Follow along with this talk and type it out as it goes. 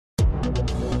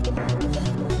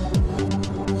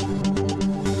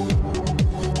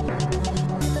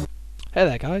Hey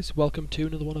there guys, welcome to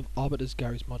another one of Arbiter's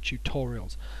Garrysmod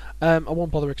tutorials. I won't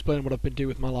bother explaining what I've been doing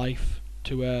with my life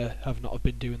to have not have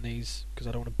been doing these because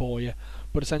I don't want to bore you.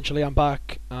 But essentially I'm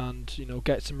back and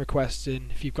get some requests in.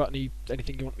 If you've got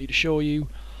anything you want me to show you,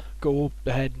 go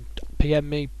ahead and PM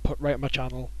me, put right on my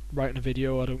channel, write in a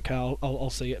video, I don't care, I'll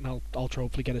see it and I'll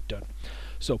hopefully get it done.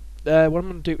 So what I'm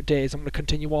going to do today is I'm going to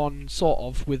continue on sort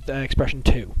of with expression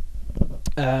 2.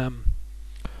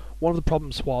 One of the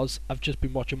problems was I've just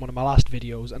been watching one of my last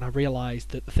videos and I realised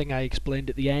that the thing I explained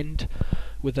at the end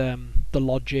with the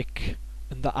logic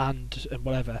and the and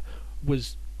whatever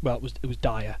was, well, it was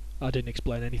dire. I didn't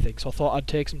explain anything, so I thought I'd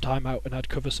take some time out and I'd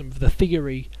cover some of the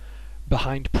theory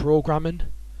behind programming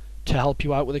to help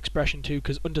you out with expression 2,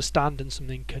 because understanding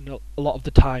something can a lot of the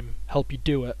time help you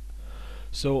do it.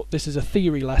 So this is a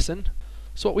theory lesson.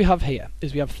 So what we have here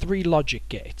is we have 3 logic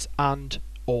gates: and,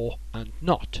 or, and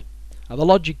not. Now the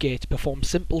logic gates perform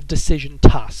simple decision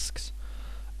tasks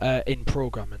in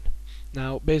programming.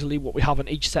 Now basically what we have on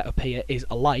each setup here is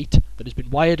a light that has been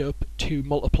wired up to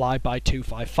multiply by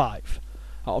 255.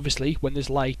 Now obviously when this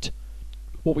light,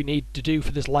 what we need to do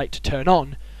for this light to turn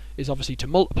on is obviously to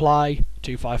multiply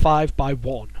 255 by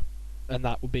 1, and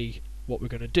that will be what we're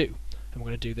going to do. And we're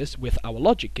going to do this with our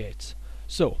logic gates.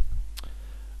 So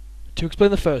to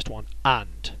explain the first one,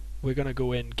 and, we're going to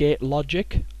go in gate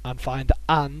logic and find the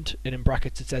and, and in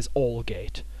brackets it says all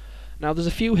gate. Now there's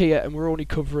a few here and we're only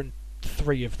covering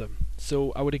 3 of them,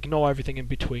 so I would ignore everything in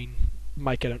between,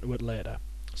 might get into it later.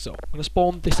 So I'm going to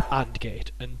spawn this and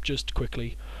gate and just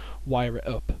quickly wire it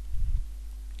up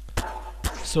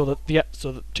so that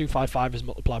 255 is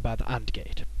multiplied by the and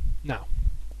gate. Now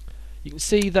you can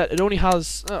see that it only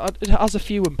has a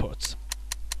few inputs,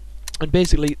 and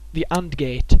basically the and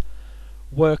gate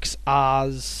works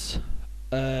as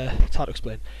it's hard to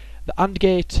explain. The AND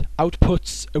gate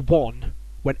outputs a 1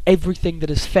 when everything that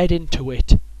is fed into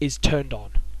it is turned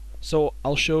on. So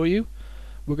I'll show you.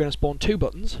 We're going to spawn 2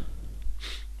 buttons,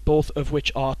 both of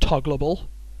which are toggleable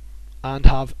and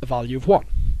have a value of 1.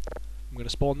 I'm going to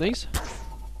spawn these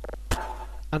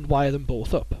and wire them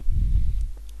both up.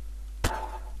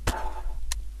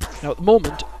 Now at the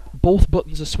moment both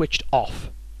buttons are switched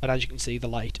off, and as you can see the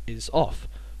light is off.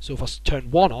 So if I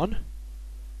turn 1 on,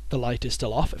 the light is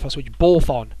still off. If I switch both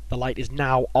on, the light is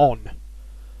now on.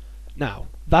 Now,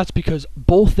 that's because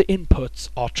both the inputs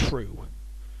are true,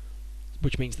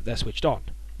 which means that they're switched on.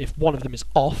 If one of them is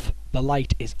off, the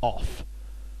light is off.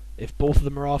 If both of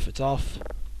them are off, it's off.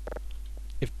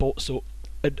 So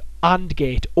an AND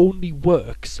gate only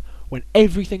works when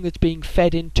everything that's being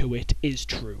fed into it is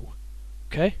true.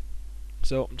 Okay?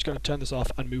 So I'm just going to turn this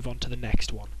off and move on to the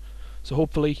next one. So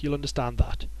hopefully you'll understand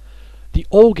that. The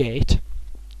OR gate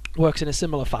works in a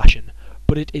similar fashion,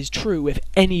 but it is true if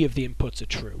any of the inputs are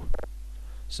true.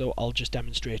 So I'll just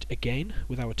demonstrate again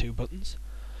with our 2 buttons.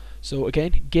 So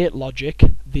again, gate logic,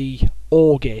 the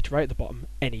OR gate right at the bottom,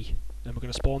 any. Then we're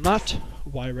going to spawn that,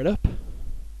 wire it up,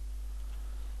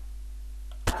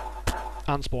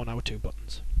 and spawn our 2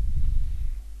 buttons.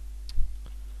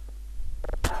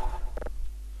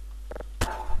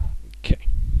 Okay.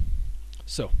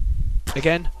 So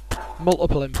again,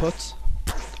 multiple inputs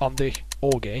on the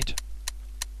OR gate,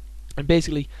 and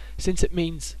basically since it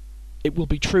means it will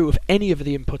be true if any of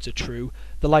the inputs are true,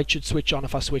 the light should switch on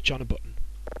if I switch on a button.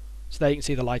 So there you can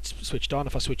see the light's switched on.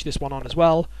 If I switch this one on as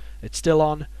well, it's still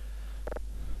on.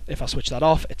 If I switch that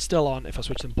off, it's still on. If I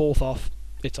switch them both off,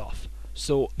 it's off.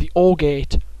 So the OR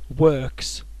gate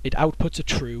works, it outputs a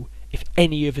true if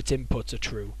any of its inputs are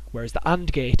true, whereas the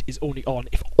AND gate is only on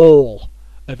if all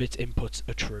of its inputs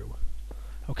are true.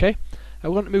 Okay, now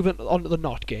we're going to move on to the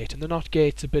NOT gate, and the NOT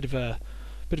gate's it's a bit of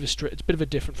a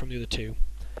different from the other 2.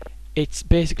 It's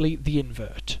basically the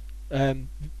invert, the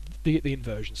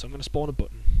inversion. So I'm going to spawn a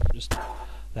button just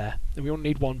there, and we only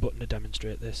need 1 button to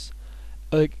demonstrate this.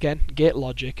 Again, gate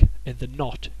logic in the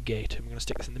NOT gate, and we're going to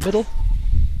stick this in the middle,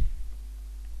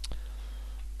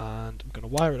 and I'm going to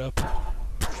wire it up,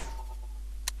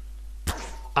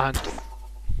 and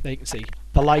there you can see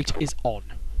the light is on.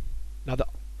 Now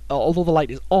although the light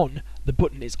is on, the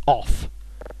button is off.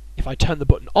 If I turn the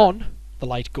button on, the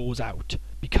light goes out,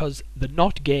 because the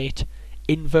NOT gate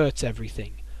inverts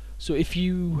everything. So if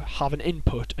you have an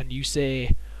input and you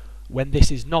say, when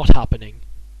this is not happening,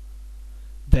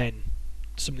 then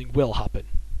something will happen,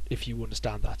 if you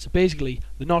understand that. So basically,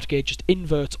 the NOT gate just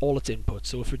inverts all its inputs.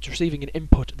 So if it's receiving an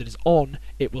input that is on,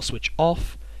 it will switch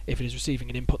off. If it is receiving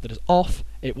an input that is off,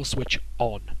 it will switch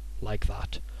on, like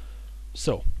that.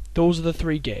 So those are the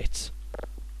 3 gates: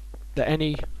 the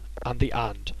any and the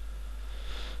and.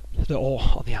 The or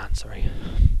on the and, sorry.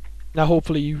 Now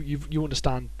hopefully you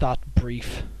understand that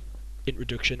brief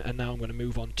introduction, and now I'm going to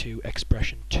move on to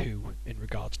expression 2 in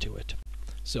regards to it.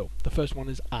 So the first one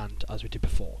is AND, as we did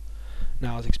before.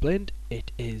 Now, as explained,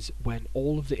 it is when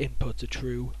all of the inputs are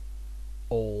true,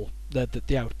 all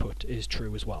the output is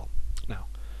true as well. Now,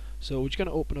 so we're just going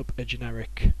to open up a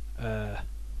generic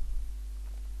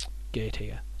gate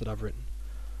here that I've written.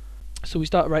 So we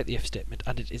start to write the if statement,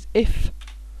 and it is if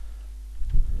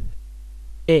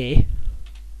A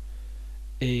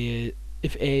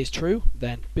is true,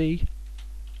 then B,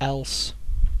 else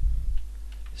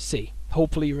C.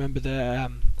 Hopefully you remember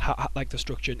the like the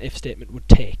structure an if statement would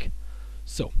take.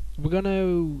 So we're going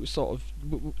to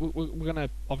we're going to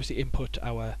obviously input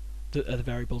the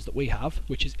variables that we have,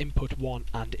 which is input 1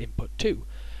 and input 2.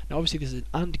 Now obviously this is an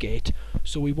AND gate,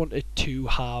 so we want it to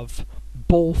have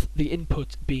both the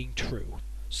inputs being true.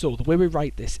 So the way we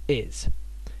write this is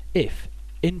if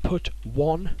input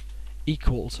 1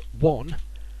 equals 1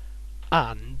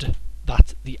 and,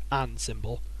 that's the AND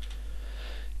symbol,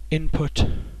 input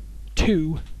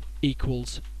 2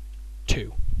 equals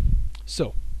 2.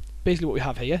 So basically what we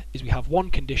have here is we have one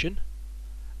condition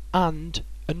and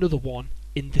another one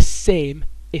in the same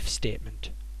if statement.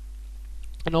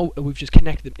 And we've just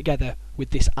connected them together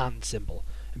with this AND symbol.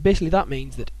 And basically that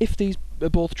means that if these are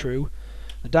both true,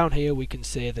 then down here we can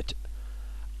say that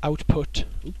output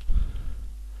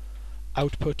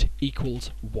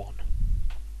equals 1.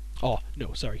 Oh,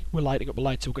 no, sorry, we're lighting up a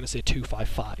light, so we're going to say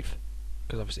 255,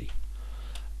 because obviously.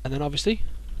 And then obviously,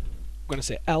 we're going to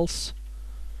say else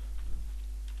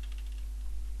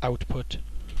output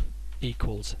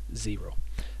equals 0.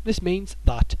 This means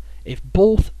that if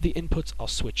both the inputs are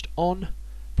switched on,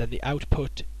 then the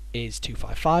output is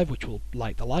 255, which will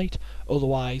light the light,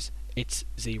 otherwise it's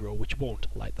 0, which won't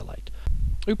light the light.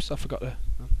 Oops, I forgot to...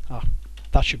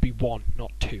 that should be 1,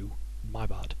 not 2. My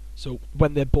bad. So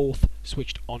when they're both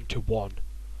switched on to 1.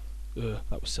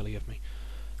 That was silly of me.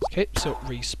 Okay, so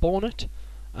respawn it,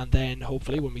 and then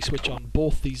hopefully when we switch on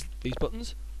both these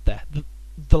buttons, there,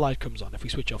 the light comes on. If we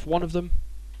switch off one of them,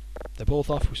 they're both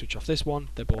off. If we switch off this one,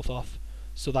 they're both off.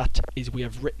 So that is, we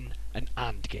have written an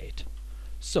AND gate.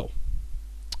 So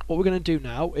what we're going to do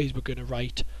now is we're going to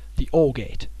write the OR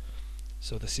gate.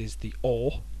 So this is the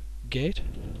OR gate.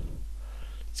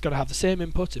 It's got to have the same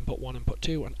inputs, input 1, input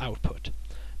 2, and output.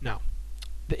 Now,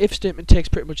 the if statement takes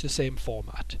pretty much the same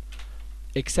format,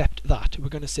 except that we're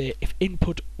going to say if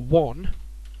input 1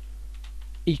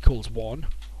 equals 1,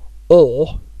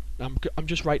 or, I'm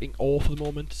just writing OR for the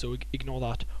moment, so ignore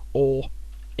that, or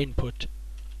input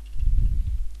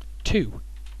 2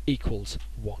 equals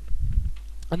 1.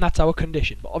 And that's our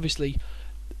condition, but obviously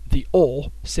the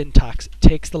OR syntax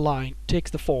takes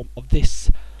the form of this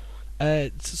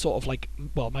sort of like,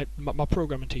 well, my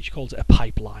programming teacher calls it a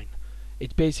pipeline.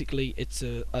 It's basically it's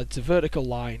a vertical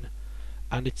line,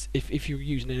 and it's if you're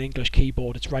using an English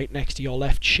keyboard, it's right next to your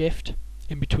left shift,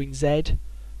 in between Z,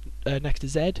 next to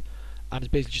Z, and it's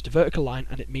basically just a vertical line,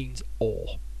 and it means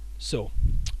OR. So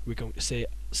we're going to say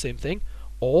same thing,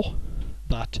 OR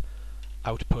that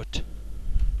output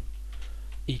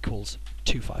equals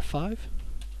 255,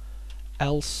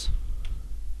 else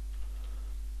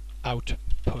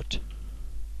output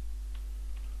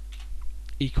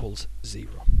equals 0.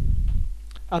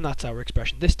 And that's our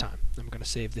expression this time. I'm going to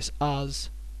save this as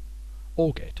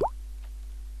OR gate.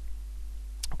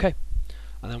 Okay,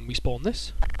 and then we spawn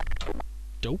this.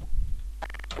 Dope.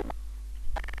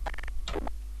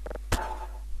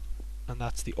 And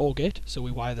that's the OR gate, so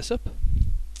we wire this up.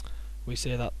 We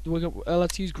say that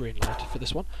let's use green light for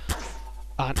this one.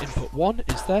 And input 1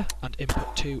 is there, and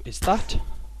input 2 is that.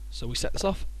 So we set this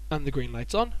off, and the green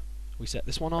light's on. We set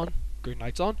this one on, green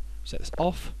light's on. We set this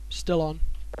off, still on.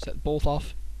 Set both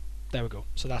off. There we go.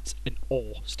 So that's an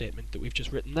OR statement that we've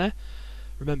just written there.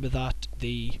 Remember that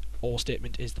the OR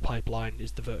statement is the pipeline,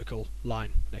 is the vertical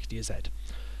line next to your Z.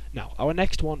 Now, our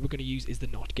next one we're going to use is the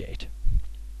NOT gate.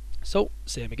 So,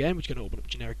 same again, we're just going to open up a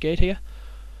generic gate here.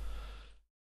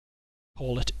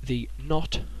 Call it the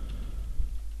NOT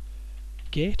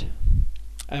gate.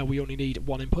 We only need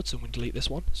one input, so I'm going to delete this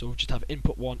one. So we'll just have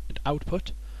input 1 and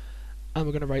output. And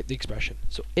we're going to write the expression.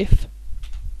 So if,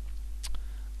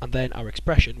 and then our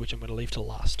expression, which I'm going to leave till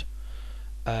last.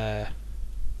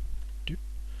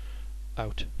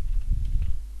 Out.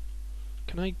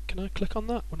 Can I click on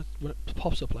that when it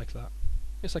pops up like that?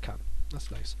 Yes, I can. That's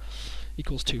nice.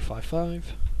 Equals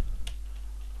 255.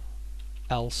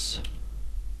 Else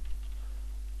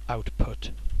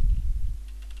output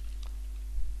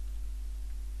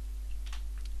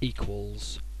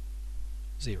equals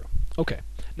 0. Okay.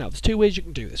 Now there's two ways you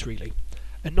can do this really.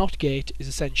 A NOT gate is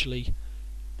essentially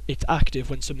it's active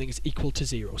when something is equal to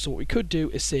 0. So what we could do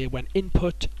is say when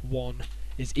input 1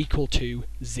 is equal to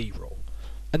 0.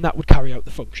 And that would carry out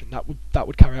the function. That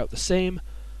would carry out the same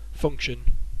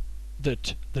function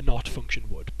that the not function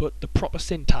would. But the proper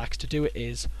syntax to do it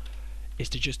is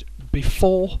to just,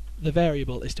 before the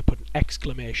variable, is to put an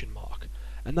exclamation mark.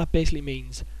 And that basically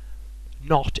means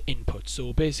not input.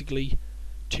 So basically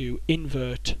to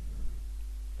invert,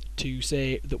 to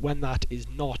say that when that is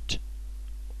not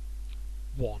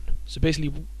 1. So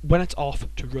basically when it's off,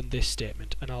 to run this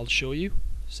statement. And I'll show you.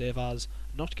 Save as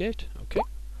not gate. Okay.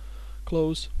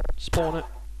 Close. Spawn it.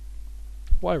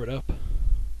 Wire it up.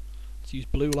 Let's use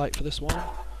blue light for this one.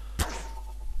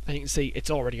 And you can see it's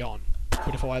already on.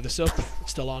 But if I wire this up,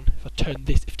 it's still on. If I turn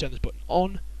this button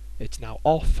on, it's now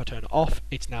off. If I turn it off,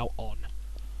 it's now on.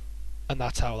 And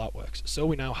that's how that works. So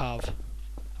we now have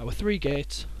our 3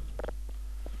 gates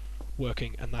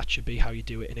working, and that should be how you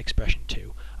do it in expression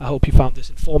 2. I hope you found this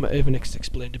informative and it's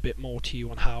explained a bit more to you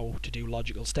on how to do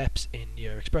logical steps in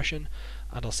your expression,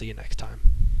 and I'll see you next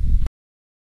time.